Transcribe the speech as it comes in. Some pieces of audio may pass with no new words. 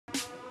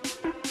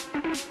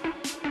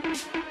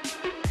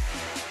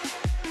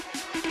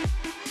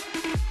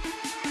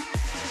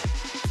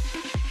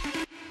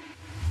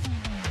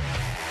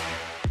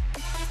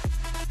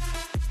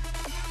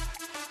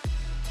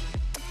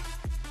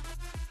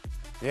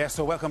Yeah,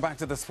 so welcome back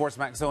to the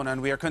SportsMax Zone, and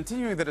we are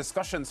continuing the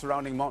discussion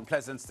surrounding Mount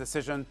Pleasant's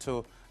decision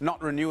to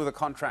not renew the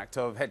contract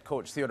of head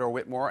coach Theodore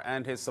Whitmore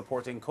and his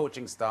supporting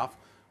coaching staff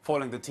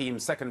following the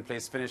team's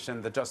second-place finish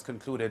in the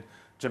just-concluded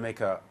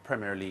Jamaica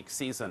Premier League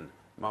season.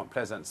 Mount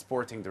Pleasant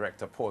sporting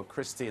director Paul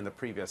Christie in the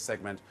previous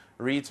segment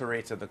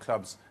reiterated the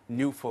club's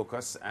new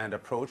focus and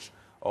approach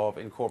of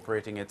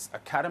incorporating its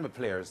academy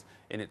players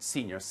in its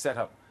senior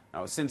setup.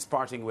 Now, since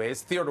parting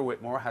ways, Theodore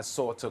Whitmore has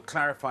sought to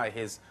clarify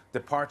his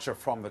departure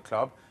from the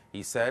club.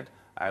 He said,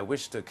 "I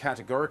wish to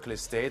categorically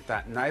state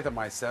that neither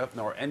myself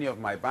nor any of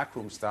my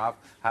backroom staff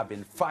have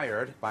been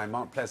fired by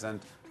Mount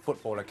Pleasant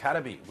Football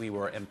Academy. We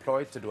were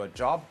employed to do a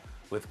job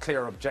with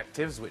clear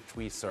objectives, which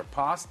we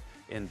surpassed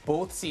in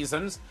both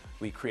seasons.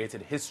 We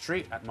created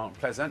history at Mount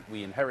Pleasant.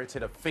 We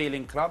inherited a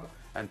failing club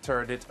and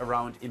turned it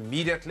around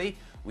immediately.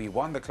 We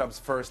won the club's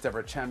first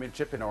ever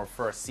championship in our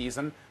first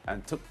season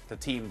and took the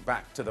team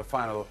back to the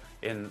final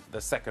in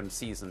the second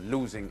season,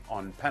 losing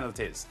on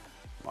penalties."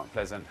 Mount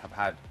Pleasant have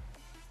had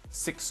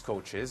 6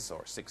 coaches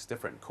or 6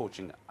 different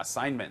coaching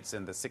assignments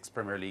in the 6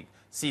 Premier League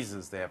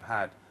seasons they have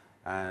had.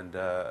 And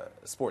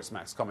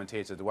SportsMax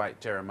commentator Dwight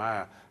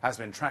Jeremiah has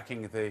been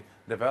tracking the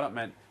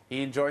development.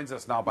 He joins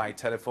us now by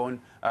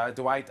telephone.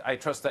 Dwight, I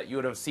trust that you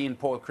would have seen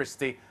Paul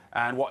Christie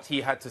and what he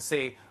had to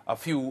say a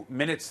few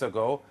minutes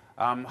ago.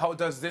 How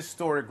does this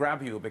story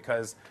grab you?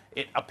 Because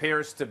it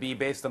appears to be,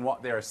 based on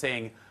what they are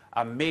saying,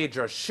 a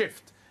major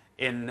shift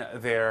in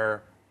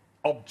their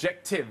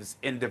objectives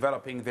in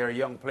developing their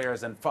young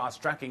players and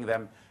fast-tracking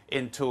them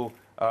into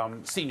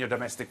senior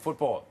domestic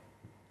football.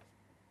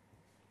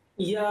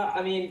 Yeah,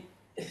 I mean,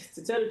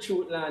 to tell the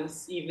truth,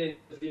 Lance, even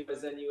if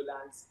viewers and you,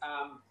 Lance,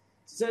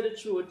 to tell the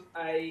truth,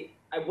 I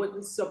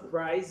wasn't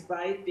surprised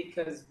by it,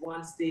 because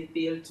once they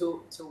failed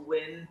to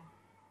win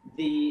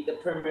the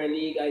Premier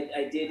League,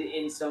 I did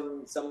in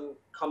some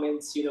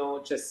comments, you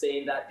know, just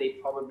saying that they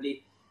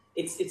probably,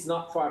 it's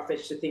not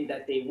far-fetched to think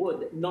that they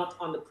would, not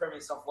on the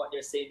premise of what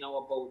they're saying now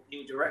about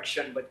new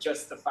direction, but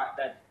just the fact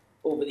that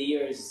over the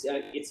years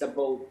it's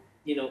about,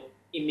 you know,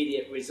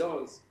 immediate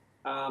results.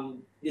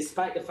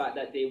 Despite the fact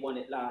that they won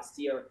it last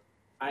year,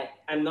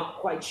 I'm not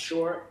quite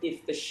sure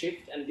if the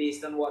shift, and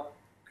based on what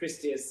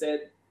Christy has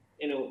said,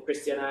 you know,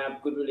 Christy and I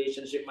have good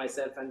relationship,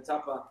 myself and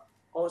Tappa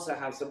also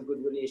have some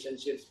good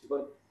relationships,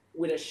 but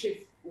with a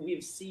shift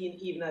we've seen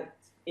even at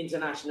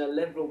international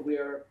level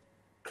where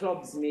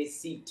clubs may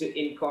seek to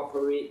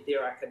incorporate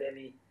their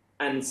academy,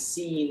 and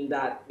seeing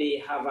that they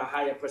have a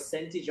higher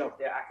percentage of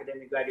their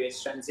academic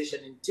graduates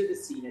transition into the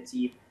senior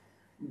team.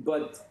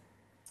 But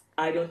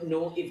I don't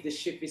know if the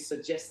shift is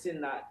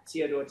suggesting that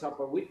Theodore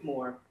Tappa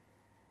Whitmore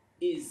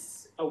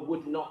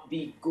would not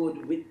be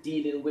good with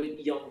dealing with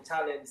young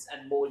talents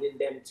and molding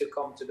them to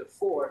come to the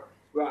fore,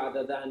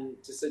 rather than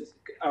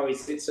or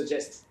is it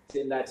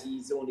suggesting that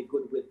he's only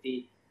good with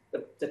the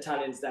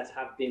talents that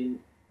have been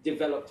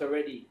developed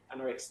already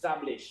and are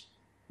established.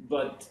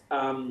 But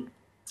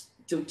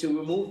to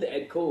remove the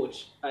head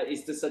coach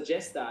is to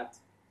suggest that,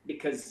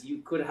 because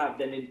you could have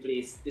them in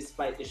place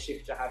despite the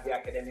shift to have the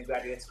academic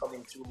graduates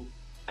coming through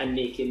and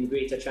making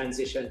greater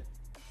transition.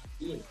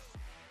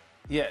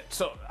 Yeah,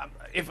 so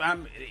if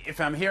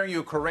I'm hearing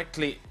you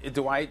correctly,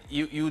 Dwight,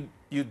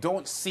 you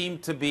don't seem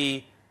to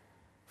be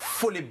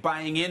fully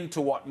buying into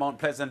what Mount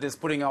Pleasant is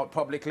putting out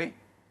publicly?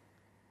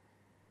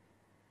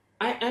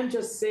 I'm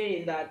just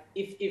saying that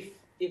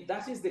if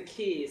that is the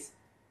case,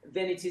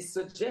 then it is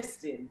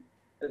suggesting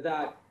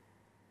that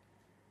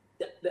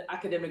the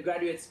academic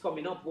graduates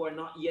coming up who are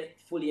not yet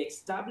fully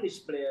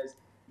established players,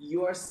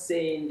 you're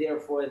saying,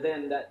 therefore,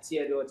 then that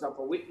Theodore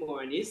Tappa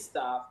Whitmore and his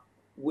staff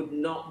would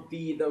not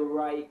be the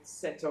right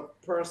set of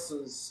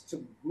persons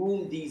to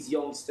groom these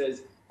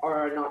youngsters, or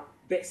are not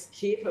best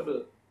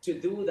capable to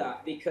do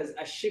that, because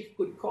a shift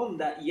could come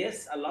that,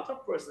 yes, a lot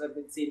of persons have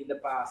been seen in the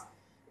past.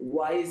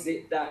 Why is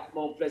it that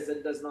Mount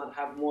Pleasant does not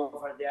have more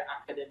of their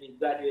academic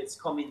graduates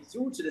coming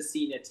through to the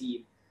senior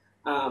team?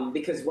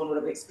 Because one would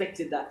have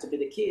expected that to be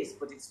the case,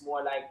 but it's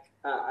more like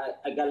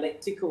a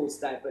Galacticos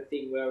type of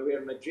thing where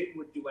Real Madrid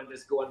would do and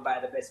just go and buy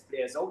the best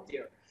players out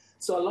there.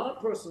 So a lot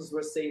of persons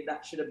were saying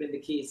that should have been the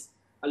case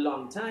a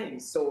long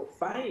time. So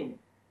fine,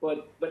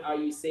 but are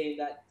you saying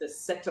that the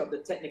setup, the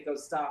technical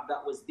staff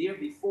that was there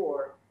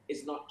before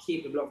is not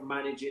capable of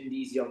managing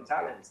these young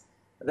talents?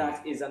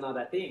 That is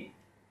another thing.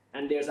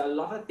 And there's a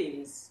lot of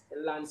things.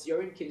 Lance,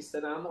 you're in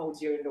Kingston, I'm out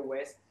here in the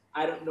West.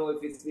 I don't know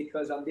if it's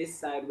because on this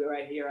side where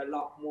I hear a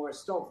lot more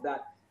stuff,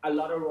 that a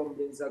lot of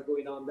rumblings are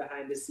going on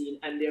behind the scene,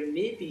 and there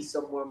may be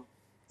someone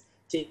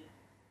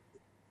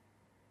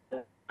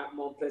at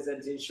Mount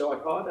Pleasant in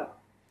short order.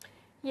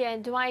 Yeah,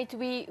 Dwight,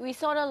 we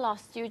sort of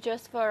lost you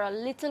just for a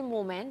little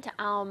moment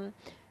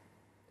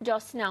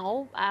just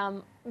now.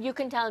 You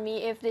can tell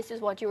me if this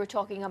is what you were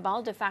talking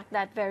about, the fact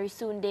that very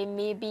soon they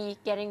may be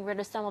getting rid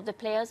of some of the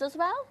players as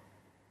well?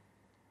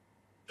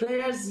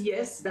 Players,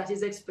 yes, that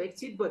is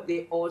expected, but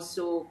they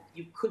also,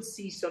 you could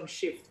see some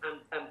shift,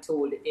 I'm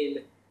told,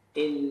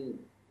 in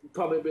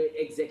probably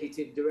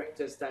executive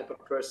directors type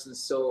of persons.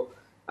 So,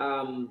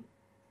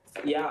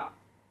 yeah.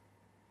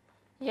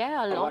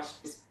 Yeah, a lot.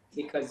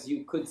 because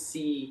you could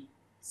see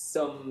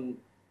some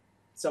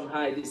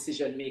high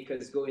decision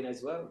makers going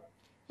as well.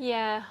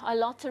 Yeah, a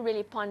lot to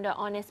really ponder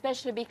on,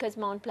 especially because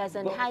Mount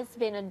Pleasant has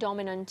been a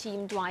dominant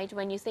team, Dwight,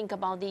 when you think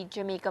about the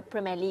Jamaica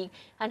Premier League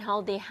and how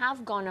they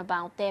have gone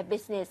about their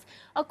business.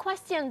 A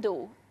question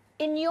though,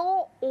 in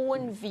your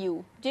own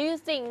view, do you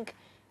think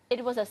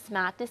it was a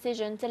smart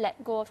decision to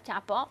let go of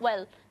Tappa?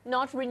 Well,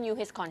 not renew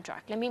his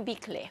contract. Let me be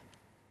clear.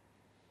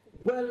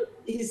 Well,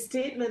 his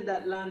statement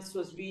that Lance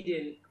was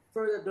reading,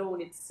 further down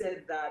it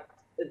said that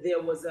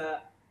there was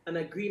an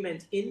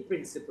agreement in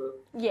principle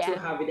to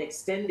have it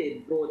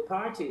extended, both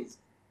parties.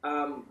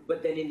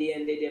 But then in the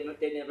end,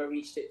 they never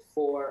reached it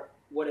for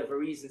whatever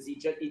reasons. He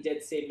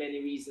did say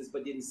many reasons,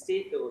 but didn't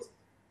state those.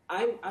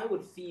 I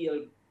would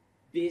feel,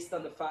 based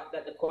on the fact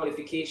that the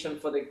qualification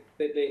for the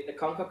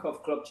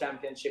CONCACAF Club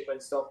Championship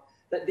and stuff,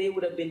 that they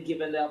would have been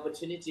given the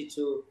opportunity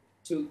to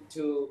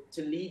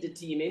lead the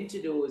team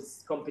into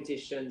those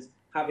competitions,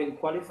 having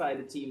qualified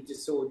the team to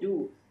so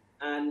do.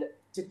 And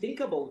to think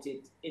about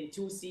it, in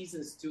 2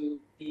 seasons to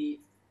be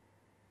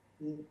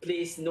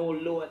placed no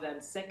lower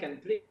than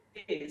second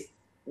place,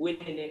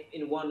 winning it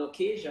in one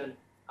occasion,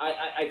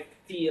 I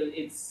feel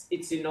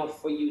it's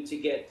enough for you to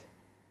get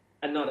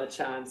another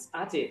chance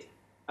at it.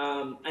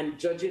 And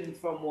judging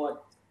from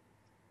what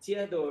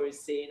Theodore is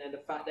saying and the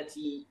fact that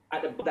he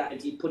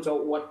put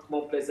out what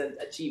Mount Pleasant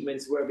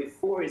achievements were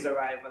before his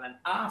arrival and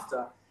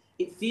after,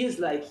 it feels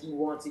like he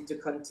wanted to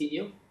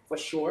continue for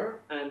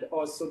sure. And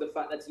also the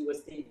fact that he was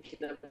thinking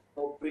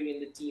about bringing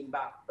the team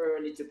back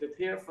early to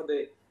prepare for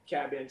the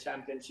Caribbean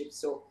Championship.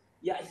 So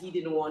yeah, he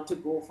didn't want to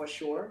go for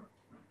sure.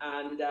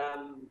 And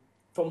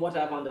from what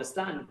I've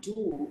understand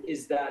too,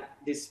 is that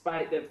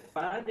despite the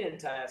fact the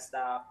entire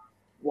staff,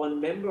 one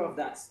member of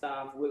that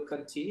staff will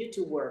continue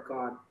to work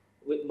on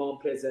with Mount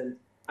Pleasant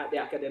at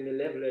the academy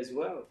level as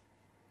well.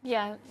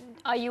 Yeah.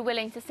 Are you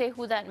willing to say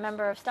who that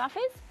member of staff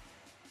is?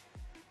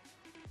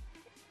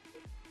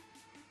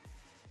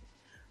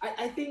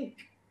 I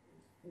think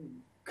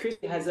Chris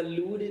has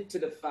alluded to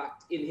the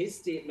fact in his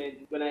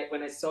statement, when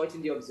I saw it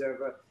in the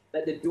Observer,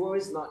 that the door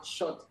is not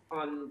shut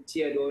on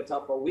Theodore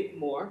Tappa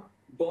Whitmore,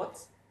 but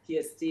he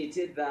has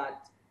stated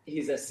that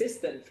his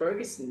assistant,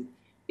 Ferguson,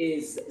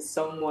 is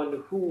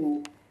someone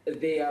who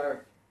they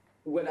are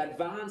well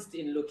advanced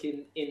in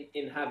looking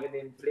in having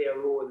him play a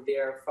role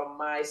there. From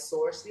my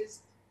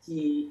sources,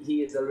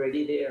 he is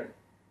already there.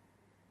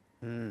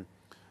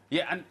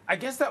 Yeah, and I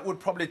guess that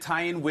would probably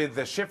tie in with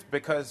the shift,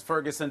 because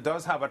Ferguson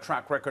does have a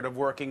track record of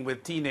working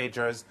with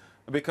teenagers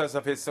because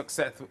of his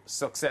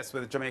success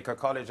with Jamaica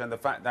College and the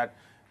fact that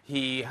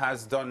he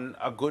has done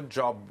a good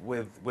job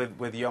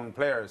with young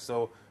players.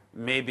 So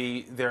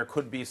maybe there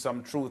could be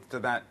some truth to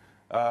that.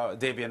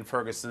 Davian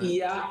Ferguson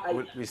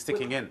will be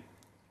sticking in.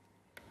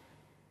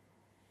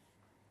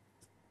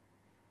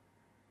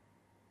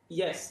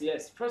 Yes,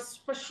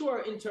 for sure.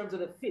 In terms of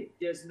the fit,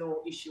 there's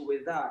no issue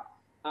with that.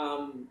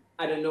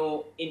 I don't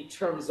know in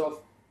terms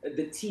of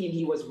the team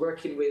he was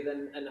working with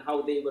and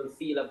how they will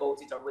feel about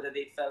it, or whether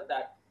they felt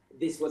that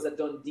this was a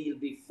done deal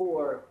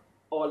before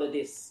all of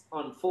this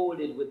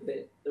unfolded with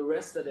the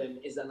rest of them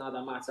is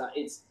another matter.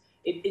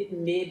 It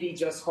may be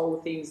just how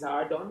things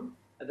are done.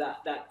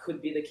 That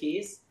could be the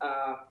case.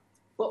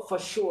 But for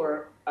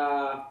sure, there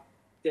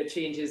are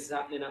changes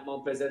happening at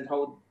Mount Pleasant.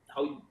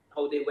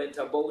 How they went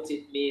about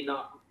it may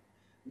not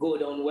go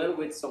down well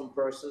with some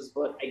persons,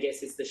 but I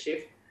guess it's the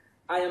shift.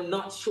 I am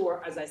not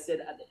sure, as I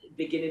said at the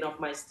beginning of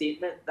my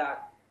statement,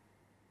 that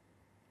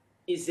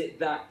is it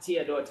that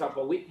Theodore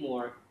Tappa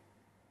Whitmore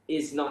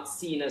is not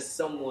seen as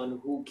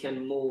someone who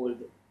can mold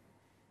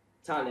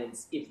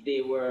talents if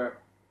they were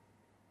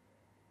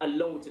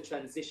allowed to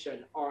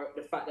transition, or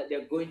the fact that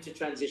they're going to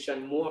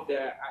transition more of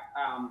their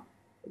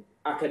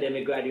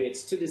academic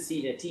graduates to the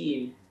senior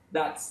team.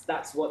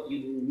 That's what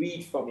you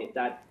read from it,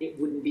 that it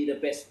wouldn't be the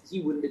best,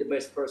 he wouldn't be the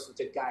best person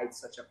to guide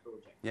such a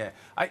project. Yeah,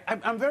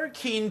 I'm very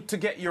keen to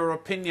get your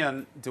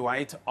opinion,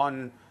 Dwight,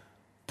 on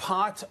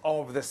part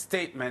of the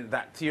statement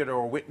that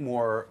Theodore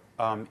Whitmore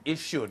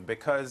issued,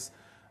 because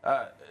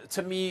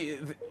to me,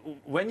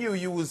 when you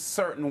use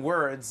certain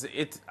words,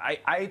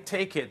 I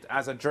take it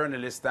as a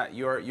journalist that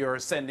you're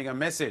sending a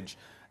message.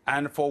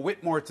 And for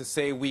Whitmore to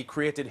say we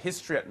created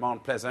history at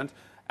Mount Pleasant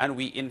and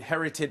we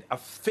inherited a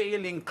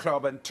failing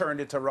club and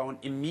turned it around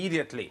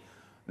immediately.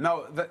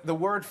 Now, the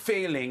word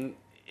failing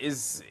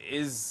is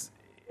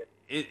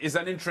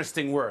an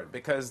interesting word,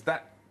 because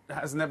that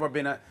has never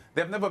been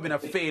they've never been a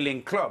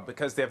failing club,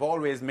 because they've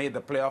always made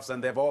the playoffs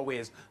and they've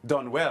always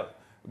done well.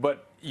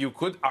 But you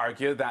could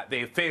argue that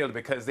they failed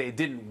because they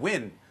didn't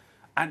win.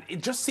 And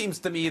it just seems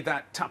to me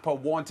that Tappa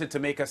wanted to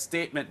make a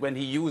statement when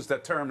he used a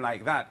term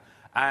like that.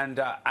 And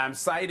I'm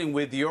siding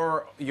with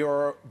your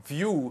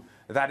view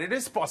that it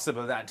is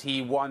possible that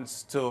he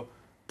wants to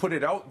put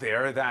it out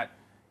there that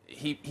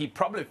he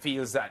probably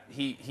feels that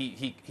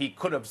he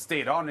could have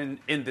stayed on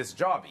in this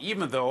job,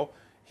 even though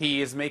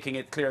he is making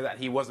it clear that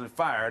he wasn't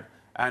fired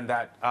and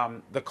that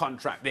the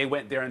contract, they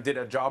went there and did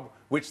a job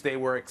which they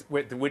were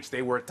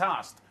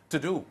tasked to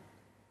do.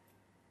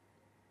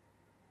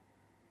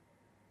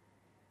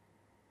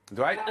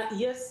 Dwight?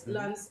 Yes,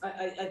 Lance,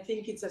 I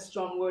think it's a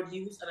strong word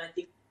used, and I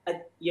think,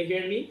 you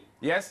hear me?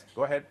 Yes,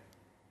 go ahead.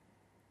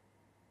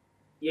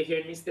 You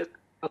hear me still?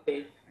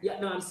 Okay. Yeah,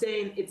 no, I'm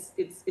saying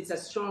it's a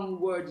strong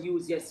word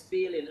used, yes,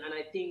 failing, and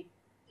I think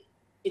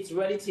it's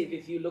relative.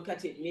 If you look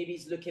at it, maybe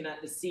he's looking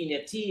at the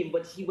senior team,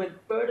 but he went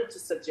further to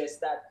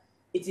suggest that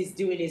it is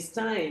during his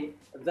time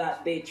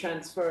that they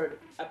transferred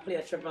a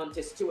player,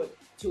 Trevante Stewart,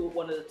 to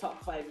one of the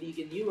top 5 league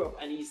in Europe,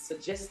 and he's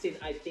suggesting,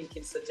 I think,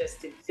 in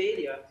suggesting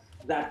failure,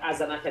 that as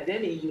an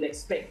academy, you'd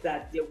expect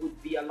that there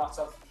would be a lot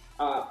of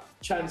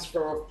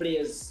transfer of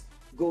players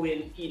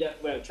going either,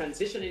 well,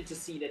 transitioning to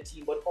senior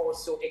team, but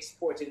also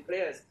exporting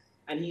players.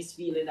 And he's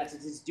feeling that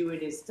it is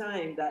during his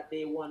time that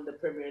they won the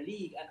Premier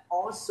League and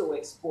also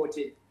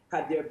exported,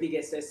 had their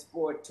biggest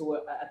export to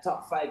a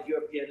top 5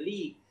 European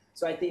league.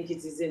 So I think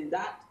it is in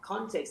that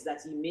context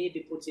that he may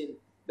be putting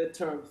the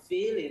term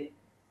failing,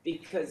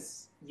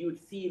 because you'd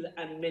feel,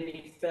 and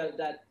many felt,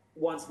 that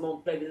once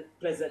Mount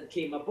Pleasant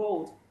came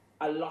about,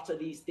 a lot of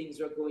these things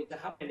were going to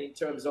happen in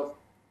terms of,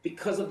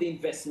 because of the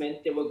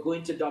investment, they were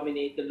going to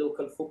dominate the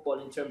local football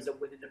in terms of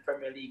winning the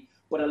Premier League.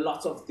 But a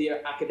lot of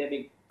their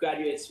academic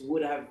graduates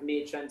would have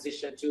made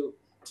transition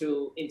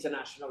to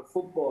international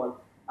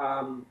football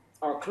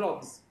or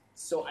clubs.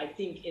 So I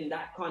think in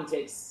that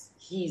context,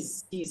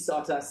 he's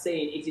sort of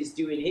saying it is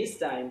during his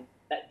time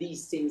that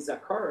these things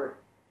occurred.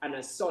 And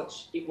as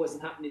such, it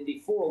wasn't happening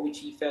before, which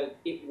he felt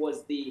it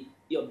was the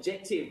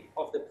objective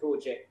of the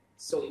project.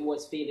 So it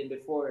was failing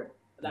before.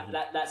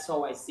 That's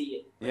how I see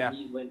it when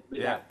he went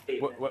with that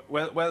statement.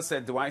 Well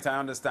said, Dwight. I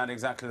understand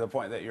exactly the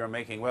point that you're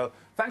making. Well,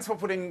 thanks for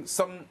putting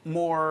some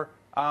more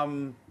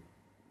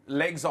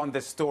legs on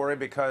this story,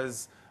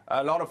 because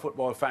a lot of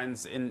football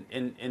fans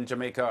in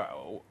Jamaica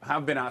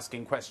have been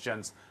asking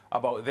questions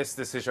about this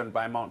decision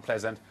by Mount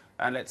Pleasant,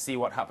 and let's see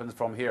what happens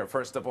from here.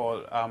 First of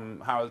all,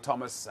 Harold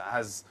Thomas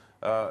has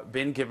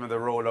been given the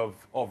role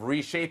of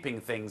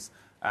reshaping things,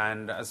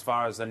 and as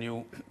far as the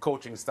new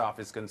coaching staff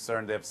is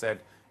concerned, they've said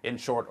in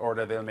short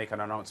order they'll make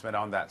an announcement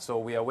on that. So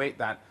we await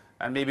that,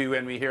 and maybe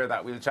when we hear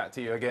that, we'll chat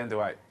to you again,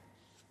 Dwight.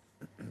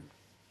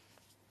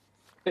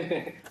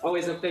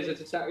 Always a pleasure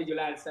to chat with you,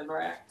 Lance. All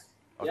right?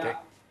 Okay. Yeah,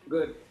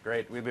 good.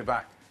 Great. We'll be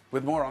back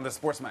with more on the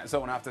SportsMax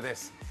Zone after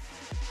this.